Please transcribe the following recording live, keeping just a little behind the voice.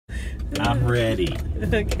I'm ready.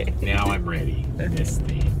 Okay. Now I'm ready. This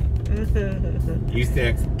thing. You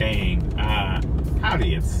said thing.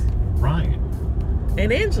 Howdy, it's Ryan.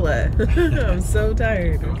 And Angela. I'm so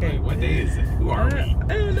tired. Okay. What day is it? Who are we? I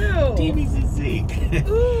don't know. DBCC.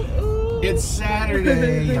 Ooh. It's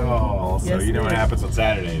Saturday, y'all. So Yes, you know it what is. happens on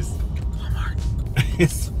Saturdays? Walmart.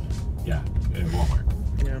 Yeah, Walmart.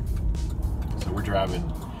 Yeah. So we're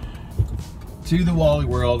driving to the Wally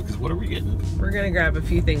World because what are we getting? We're gonna grab a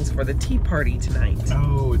few things for the tea party tonight.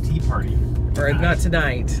 Oh, a tea party. Or not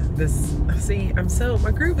tonight. See,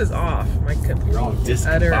 my groove is off. My You're all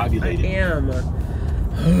discombobulated. I am.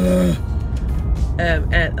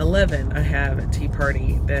 At 11, I have a tea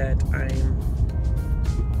party that I'm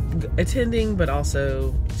attending, but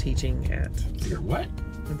also teaching at. You're what?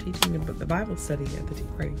 I'm teaching the Bible study at the tea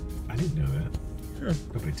party. I didn't know that. Huh.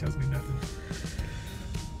 Nobody tells me nothing.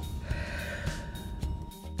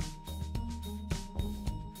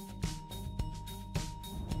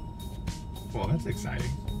 Well, that's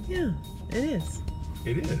exciting. Yeah, it is.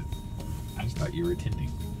 It is. I just thought you were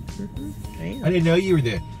attending. I am. I didn't know you were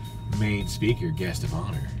the main speaker, guest of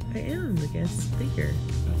honor. I am the guest speaker.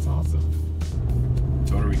 That's awesome.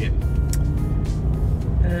 So what are we getting?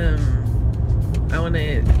 I want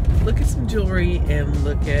to look at some jewelry and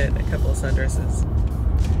look at a couple of sundresses.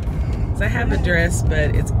 So I have a dress,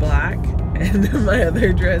 but it's black, and my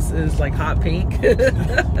other dress is like hot pink.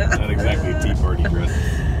 Not exactly a tea party dress.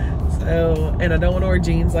 So, and I don't want to wear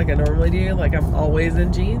jeans like I normally do. Like I'm always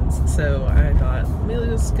in jeans. So I thought, maybe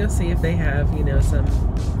let's go see if they have, you know, some,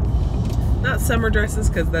 not summer dresses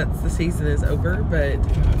because that's the season is over, but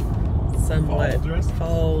somewhat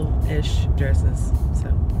fall-ish dresses. So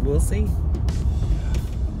we'll see.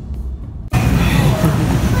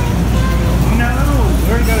 No, we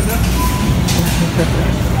already got enough.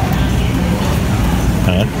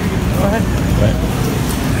 Huh? What?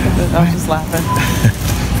 I was just laughing.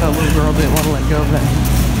 That little girl didn't want to let go of that.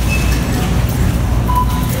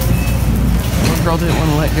 Little girl didn't want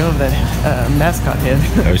to let go of that mascot head.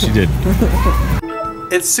 Oh, she did.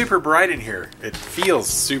 It's super bright in here. It feels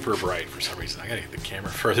super bright for some reason. I gotta get the camera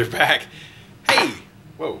further back. Hey!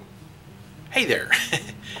 Whoa. Hey there.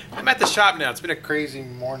 I'm at the shop now. It's been a crazy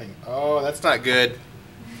morning. Oh, that's not good.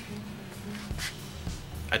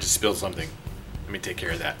 I just spilled something. Let me take care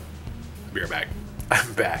of that. I'll be right back.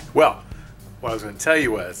 I'm back. Well, what I was going to tell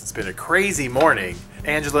you was, it's been a crazy morning.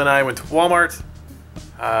 Angela and I went to Walmart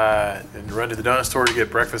and run to the donut store to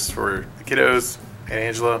get breakfast for the kiddos and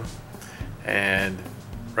Angela, and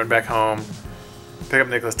run back home, pick up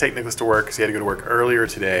Nicholas, take Nicholas to work because he had to go to work earlier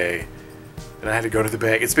today. Then I had to go to the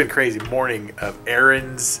bank. It's been a crazy morning of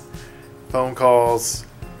errands, phone calls,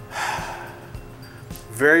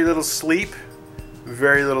 very little sleep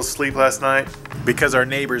last night because our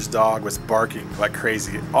neighbor's dog was barking like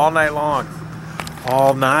crazy all night long.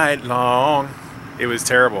 All night long. It was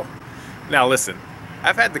terrible. Now listen,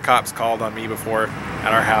 I've had the cops called on me before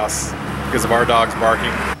at our house because of our dogs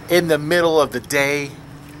barking. In the middle of the day,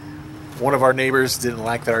 one of our neighbors didn't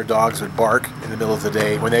like that our dogs would bark in the middle of the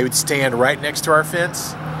day. When they would stand right next to our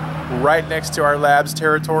fence, right next to our lab's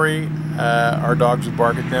territory, our dogs would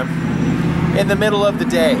bark at them. In the middle of the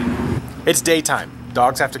day. It's daytime.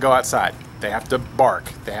 Dogs have to go outside. They have to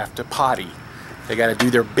bark. They have to potty. They got to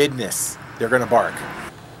do their business. They're going to bark.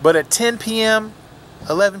 But at 10 p.m.,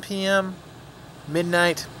 11 p.m.,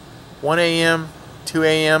 midnight, 1 a.m., 2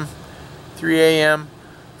 a.m., 3 a.m.,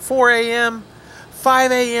 4 a.m.,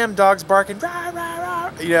 5 a.m., dogs barking, rah, rah,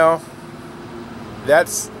 rah. You know,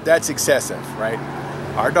 that's excessive, right?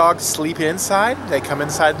 Our dogs sleep inside. They come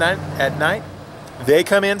inside at night. They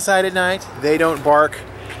come inside at night. They don't bark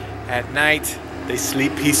at night. They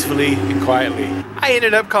sleep peacefully and quietly. I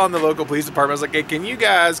ended up calling the local police department. I was like, hey, can you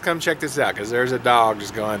guys come check this out? Because there's a dog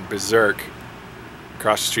just going berserk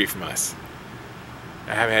across the street from us.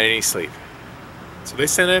 I haven't had any sleep. So they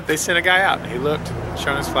sent a guy out, and he looked,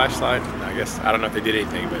 showing his flashlight. I guess, I don't know if they did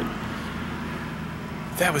anything, but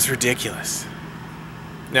that was ridiculous.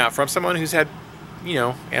 Now, from someone who's had, you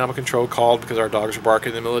know, animal control called because our dogs are barking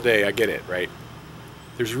in the middle of the day, I get it, right?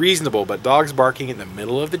 There's reasonable, but dogs barking in the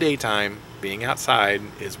middle of the daytime, being outside,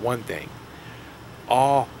 is one thing.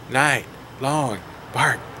 All night long,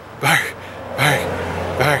 bark, bark, bark,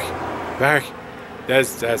 bark, bark. That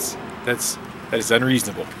is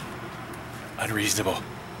unreasonable. Unreasonable.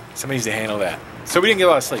 Somebody needs to handle that. So we didn't get a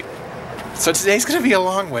lot of sleep. So today's gonna be a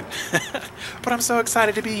long one. But I'm so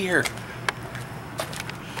excited to be here.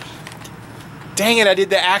 Dang it, I did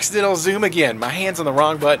the accidental zoom again. My hand's on the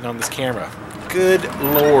wrong button on this camera. Good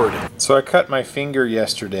Lord. So I cut my finger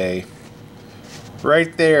yesterday.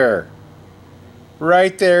 Right there.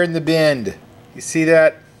 Right there in the bend. You see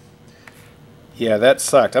that? Yeah, that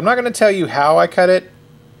sucked. I'm not going to tell you how I cut it.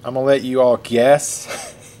 I'm going to let you all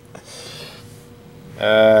guess.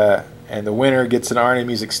 And the winner gets an RNA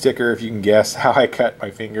Music sticker if you can guess how I cut my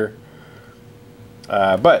finger.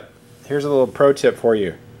 But here's a little pro tip for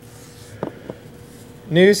you.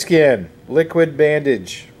 New Skin liquid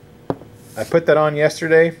bandage. I put that on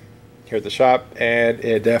yesterday here at the shop, and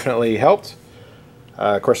it definitely helped.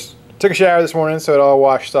 Of course, took a shower this morning, so it all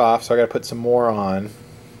washed off, so I got to put some more on.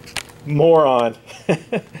 Moron.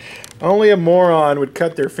 Only a moron would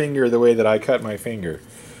cut their finger the way that I cut my finger.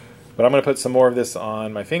 But I'm going to put some more of this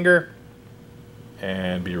on my finger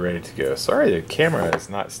and be ready to go. Sorry, the camera is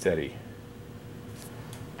not steady.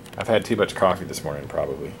 I've had too much coffee this morning,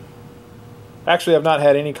 probably. Actually, I've not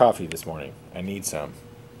had any coffee this morning. I need some.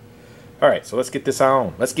 Alright, so let's get this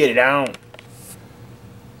on. Let's get it on.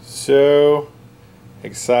 So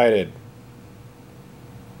excited.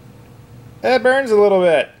 That burns a little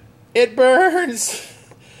bit. It burns.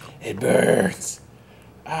 It burns.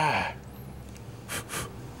 Ah.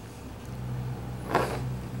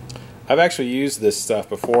 I've actually used this stuff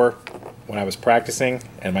before when I was practicing,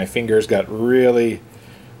 and my fingers got really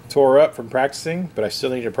tore up from practicing, but I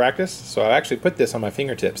still need to practice. So I actually put this on my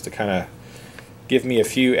fingertips to kind of give me a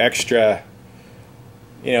few extra,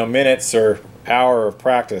 minutes or hour of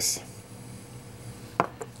practice.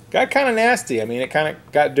 Got kind of nasty. I mean, it kind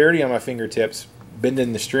of got dirty on my fingertips,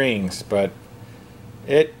 bending the strings, but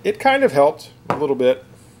it kind of helped a little bit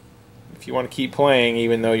if you want to keep playing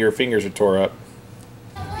even though your fingers are tore up.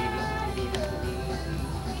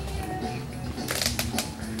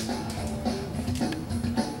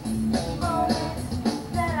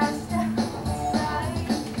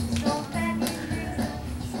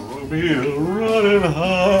 Running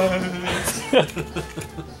high.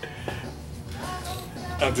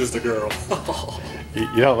 I'm just a girl.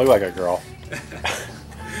 You don't look like a girl.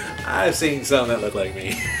 I've seen some that look like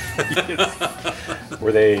me.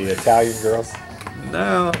 Were they Italian girls?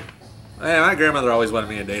 No. Man, my grandmother always wanted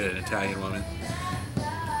me to date an Italian woman.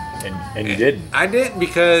 And you didn't? I didn't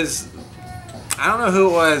because I don't know who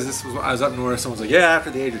it was. I was up north. Someone's like, yeah,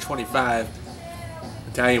 after the age of 25,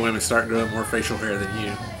 Italian women start growing more facial hair than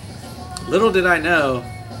you. Little did I know,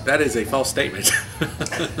 that is a false statement.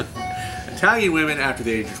 Italian women after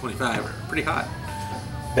the age of 25 are pretty hot.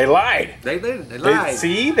 They lied. They lied.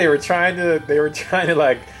 See, they were trying to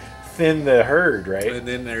like thin the herd, right? And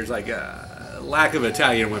then there's like a lack of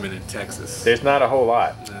Italian women in Texas. There's not a whole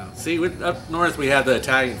lot. No. See, up north we have the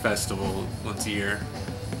Italian festival once a year.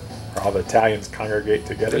 Where all the Italians congregate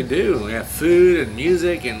together. They do. We have food and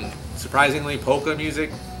music and surprisingly polka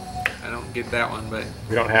music. I don't get that one, but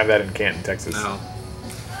we don't have that in Canton, Texas. No.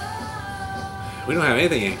 We don't have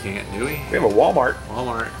anything in Canton, do we? We have a Walmart.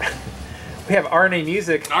 We have RNA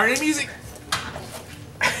Music. RNA Music.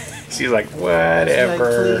 She's like, whatever.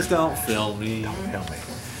 Like, please don't film me. Don't film me.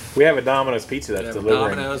 We have a Domino's Pizza that's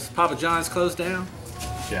delivering. Domino's. Papa John's closed down.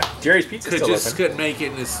 Yeah. Jerry's Pizza's still open. Couldn't make it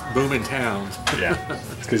in this booming town. Yeah.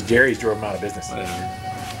 It's because Jerry's drove him out of business. Whatever.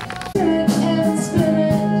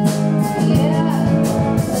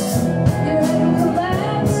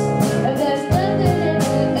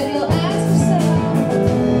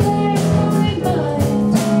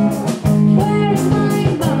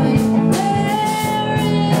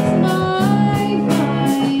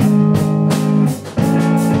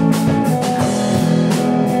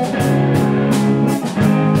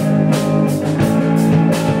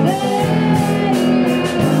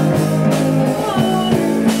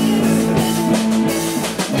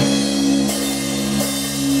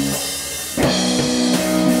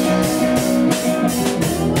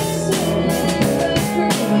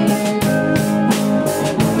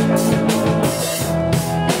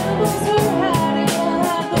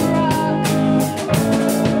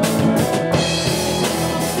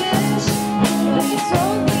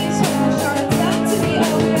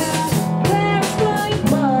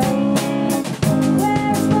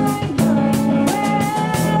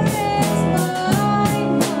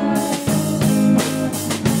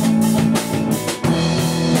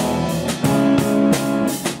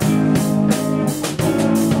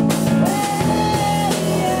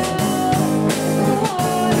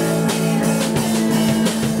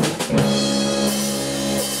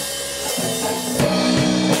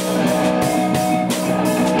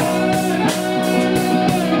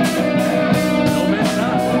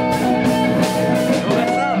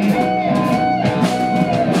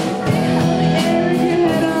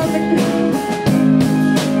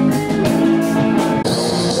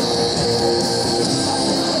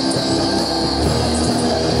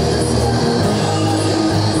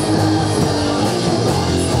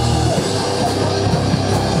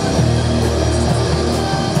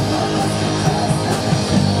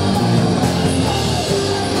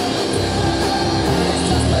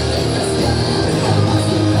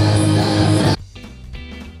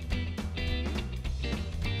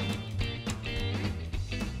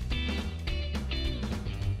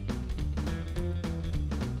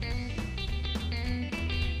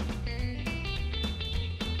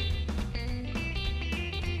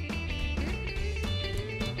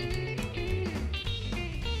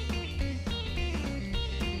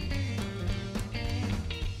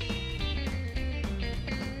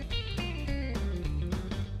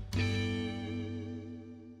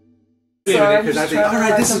 spinning Sorry, it I'm because I just think, trying all to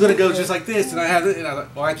right, write this is going to go something just like this, and I have it, and I was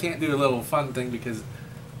like, well, I can't do a little fun thing because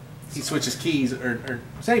he switches keys or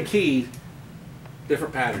same key,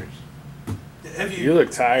 different patterns. You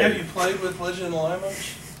look tired. Have you played with Legend of Lima?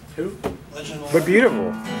 Who? Legend of But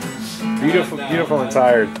beautiful. Beautiful, beautiful and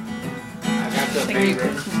tired. I got the Thank you.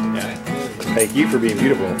 favorite. Yeah. Thank you for being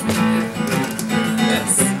beautiful.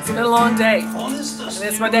 Yes. It's been a long day. And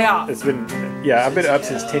it's my day off. It's been, yeah, I've been up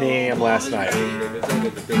since 10 a.m. last night.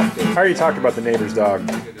 I already talked about the neighbor's dog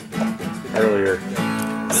earlier.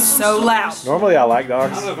 So loud. Normally I like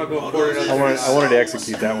dogs. I don't know if I go for it. I wanted to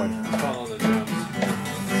execute that one.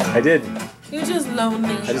 I did. You're just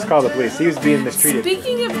lonely. I just called the police. He was being mistreated.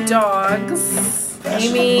 Speaking of dogs,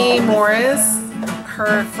 Amy Morris,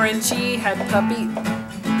 her Frenchie had puppy.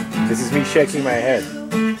 This is me shaking my head.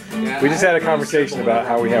 We just had a conversation about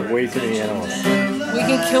how we have way too many animals. We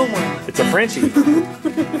can kill one. It's a Frenchie.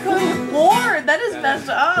 Lord, that is messed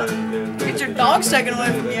up. Get your dogs taken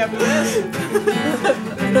away from you after this.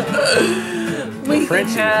 We can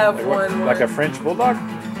Frenchie. have one. Like a French bulldog?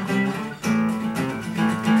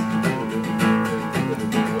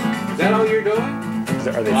 Is that all you're doing?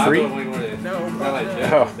 Are they free? No.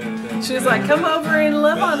 Oh. She was like, come over and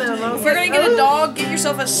live on them. I was If you're like, gonna get a "Oh." dog, get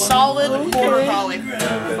yourself a solid border collie.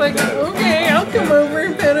 I was like, okay, I'll come over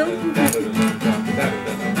and pet him.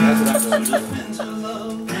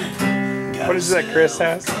 What is that Chris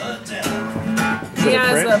has? Is He it a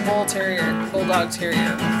has French? a bull terrier, bulldog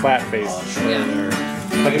terrier. Flat face. Yeah,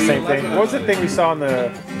 Not the same thing. What was the thing we saw in the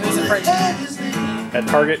it was a French. at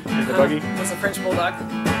Target in the buggy? It was a French bulldog.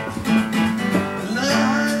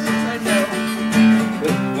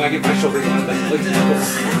 When I get my shoulder on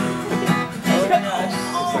that,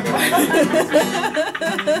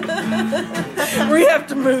 We have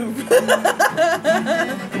to move.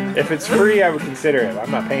 If it's free, I would consider it.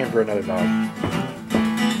 I'm not paying for another dog.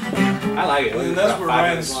 I like it. And that's where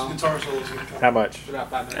Ryan's guitar solo is going to come. How much? About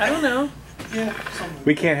 5 minutes. I don't know. Yeah, something.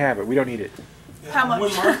 We can't have it. We don't need it. Yeah. How much?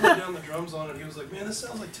 When Mark laid down the drums on it, he was like, man, this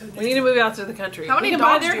sounds like 10 We need to move out to the country. How many we can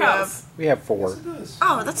buy dogs their do you house. We have 4 Yes, it does.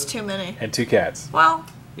 Oh, that's too many. and 2 cats. Well,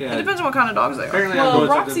 Yeah. it depends on what kind of dogs they are. Apparently I'm Well, doing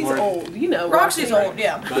something Roxy's more. old. You know, Roxy's Roxy. old,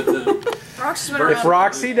 yeah. But the Roxy's been If around.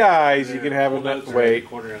 Roxy dies, you can have enough.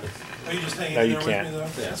 Wait. Are you just hanging No, in you there can't.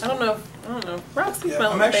 with me, though? I don't know. Roxy's Yeah, my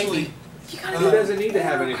I'm little actually... baby. He doesn't need to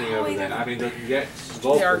have anything over that. I mean, they can get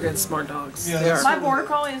vocal. They are good, smart dogs. Yeah, they that's- are. My border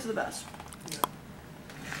collie is the best.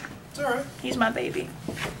 It's alright. He's my baby.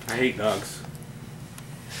 I hate dogs.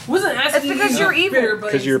 Wasn't asking It's because you you're evil. bitter,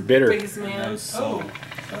 Because you're bitter. biggest man. Oh,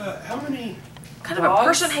 how many... What kind of a Dogs?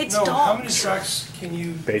 person hates No, how many dogs? tracks can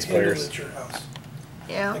you Bass handle players. at your house?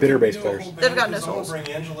 Yeah. Like, Bitter can we bass do a players. whole band They've got no 'cause I wanna souls.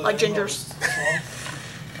 bring Angela Like in on gingers. this song?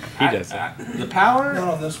 He does it. The power.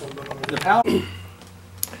 Not on this one, but on The power.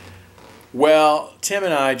 Well, Tim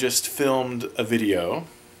and I just filmed a video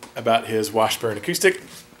about his Washburn acoustic.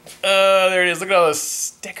 There it is. Look at all those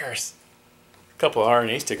stickers. A couple of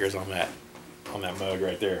R&A stickers on that mug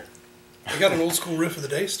right there. I got an old school Riff of the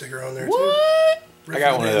Day sticker on there, too. What? Riff I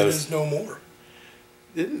got of the one of Day that those. is no more.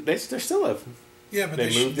 They're still up. Yeah, but They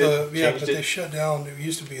they, moved it, yeah, changed but it. they shut down. It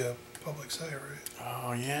used to be a public site, right?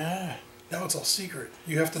 Oh yeah. Now it's all secret.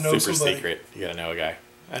 You have to know Super somebody. secret. You gotta know a guy.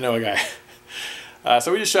 I know a guy.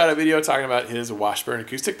 So we just shot a video talking about his Washburn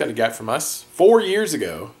acoustic that he got from us 4 years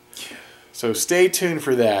ago. So stay tuned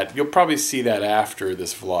for that. You'll probably see that after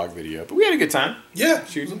this vlog video. But we had a good time. Yeah,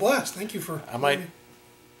 it was a blast. Thank you for. I might.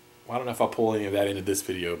 Well, I don't know if I'll pull any of that into this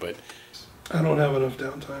video, but I don't have enough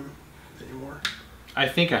downtime anymore. I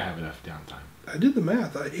think I have enough downtime. I did the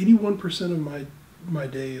math. 81% of my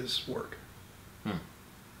day is work.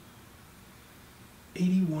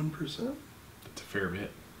 81%? That's a fair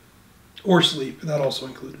bit. Or sleep. That also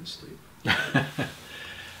included sleep. I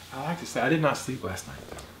like to say I did not sleep last night.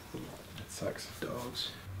 That sucks.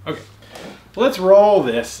 Dogs. Okay. Well, let's roll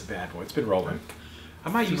this bad boy. It's been rolling. I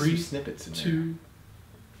might use 3, some snippets in there. 2.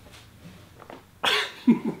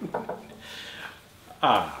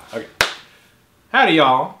 Okay. Howdy,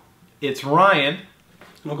 y'all. It's Ryan.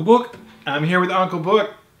 Uncle Book? I'm here with Uncle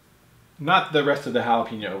Book. Not the rest of the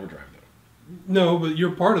Jalapeno Overdrive, though. No, but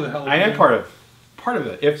you're part of the jalapeno. I am part of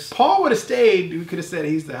it. If Paul would have stayed, we could have said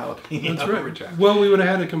he's the Jalapeno That's right. Overdrive. Well, we would have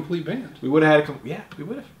had a complete band. We would have had we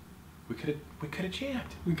would have. We could have jammed.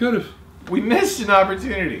 We could have. We missed an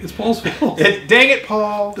opportunity. It's Paul's fault. Dang it,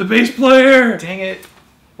 Paul. The bass player. Dang it.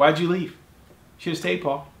 Why'd you leave? Should have stayed,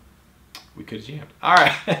 Paul. We could have jammed. All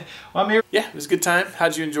right. Well, I'm here. Yeah, it was a good time.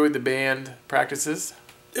 How'd you enjoy the band practices?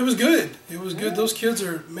 It was good. It was good. Those kids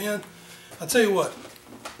are, man, I'll tell you what,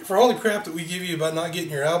 for all the crap that we give you about not getting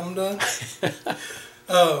your album done,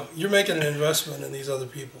 you're making an investment in these other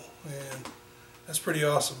people, and that's pretty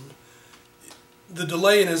awesome. the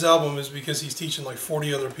delay in his album is because he's teaching like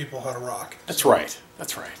 40 other people how to rock. That's right.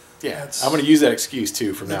 That's right. Yeah, That's- I'm going to use that excuse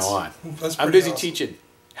too from now on. That's I'm pretty busy awesome. teaching.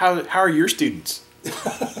 How are your students?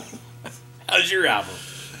 How's your album?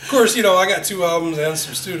 Of course, you know, I got 2 albums and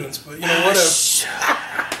some students, but you know,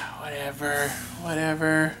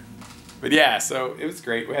 Whatever. But yeah, so it was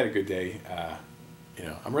great. We had a good day. You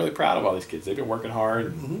know, I'm really proud of all these kids. They've been working hard.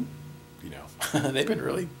 And, you know, they've been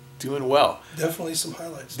really doing well. Definitely some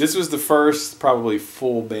highlights. This was the first probably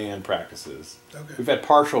full band practices. Okay. We've had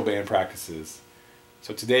partial band practices.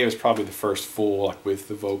 So today was probably the first full, like with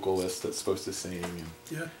the vocalist that's supposed to sing. And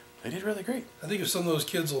Yeah. they did really great. I think if some of those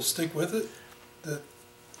kids will stick with it, that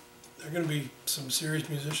they're going to be some serious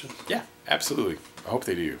musicians. Yeah, absolutely. I hope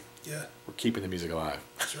they do. Yeah, We're keeping the music alive.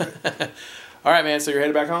 that's right. All right, man. So you're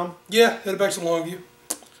headed back home? Yeah, headed back to Longview.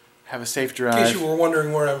 Have a safe In drive. case you were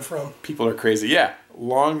wondering where I'm from. People are crazy. Yeah,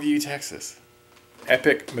 Longview, Texas.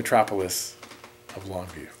 Epic metropolis of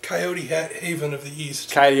Longview. Coyote Haven of the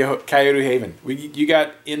East. Coyote Haven. You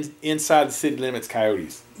got inside the city limits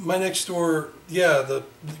coyotes. My next door, yeah, the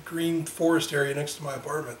green forest area next to my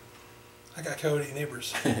apartment. I got coyote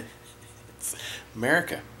neighbors. It's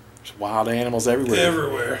America. There's wild animals everywhere.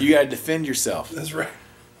 Everywhere. You got to defend yourself. That's right.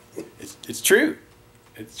 It's true.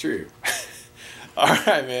 It's true. All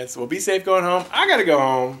right, man. So we'll be safe going home. I got to go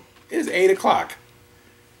home. It's 8 o'clock.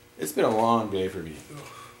 It's been a long day for me.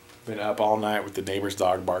 Been up all night with the neighbor's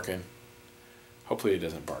dog barking. Hopefully it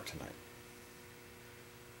doesn't bark tonight.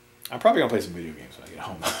 I'm probably going to play some video games when I get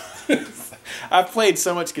home. I've played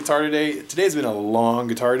so much guitar today. Today's been a long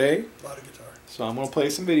guitar day. A lot of guitar. So I'm going to play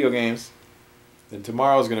some video games. Then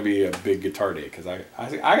tomorrow's going to be a big guitar day because I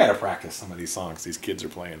got to practice some of these songs these kids are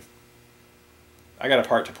playing. I got a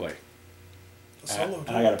part to play. A solo,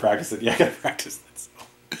 And I got to practice it. Yeah, I got to practice that solo.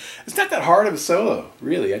 It's not that hard of a solo,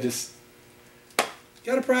 really. I just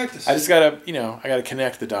got to practice. got to, you know, I got to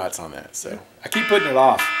connect the dots on that. So I keep putting it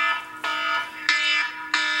off.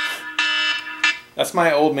 That's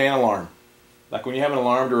my old man alarm. Like when you have an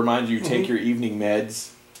alarm to remind you to take your evening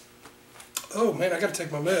meds. Oh, man, I got to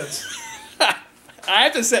take my meds. I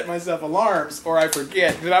have to set myself alarms or I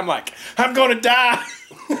forget. And I'm like, I'm going to die.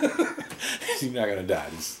 You're not going to die.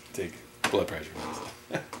 Just take blood pressure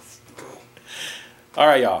medicine. All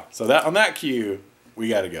right, y'all. So that on that cue, we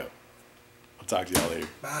got to go. I'll talk to y'all later.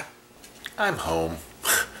 Bye. I'm home.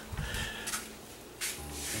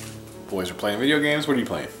 Boys are playing video games. What are you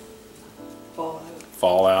playing?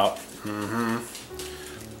 Fallout. Mm-hmm.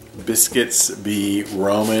 Biscuits be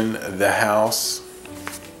roaming the house.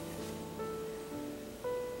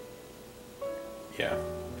 Yeah.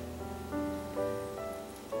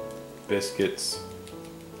 Biscuits.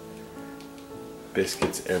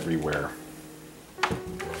 Biscuits everywhere.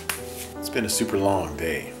 It's been a super long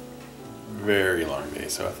day. Very long day.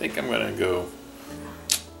 So I think I'm going to go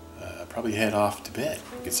probably head off to bed.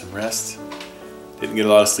 Get some rest. Didn't get a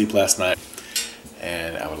lot of sleep last night.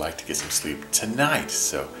 And I would like to get some sleep tonight.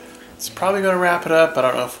 So it's probably going to wrap it up. I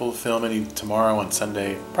don't know if we'll film any tomorrow on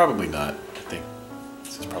Sunday. Probably not. I think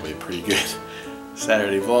this is probably a pretty good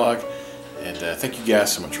Saturday vlog. And thank you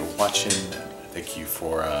guys so much for watching. Thank you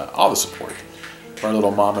for all the support for our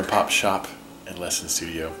little mom and pop shop and lesson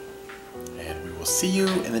studio. And we will see you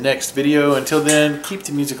in the next video. Until then, keep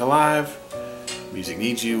the music alive. Music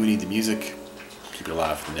needs you. We need the music. Keep it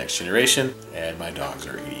alive for the next generation. And my dogs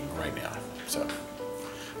are eating right now. So, all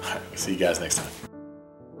right, we'll see you guys next time.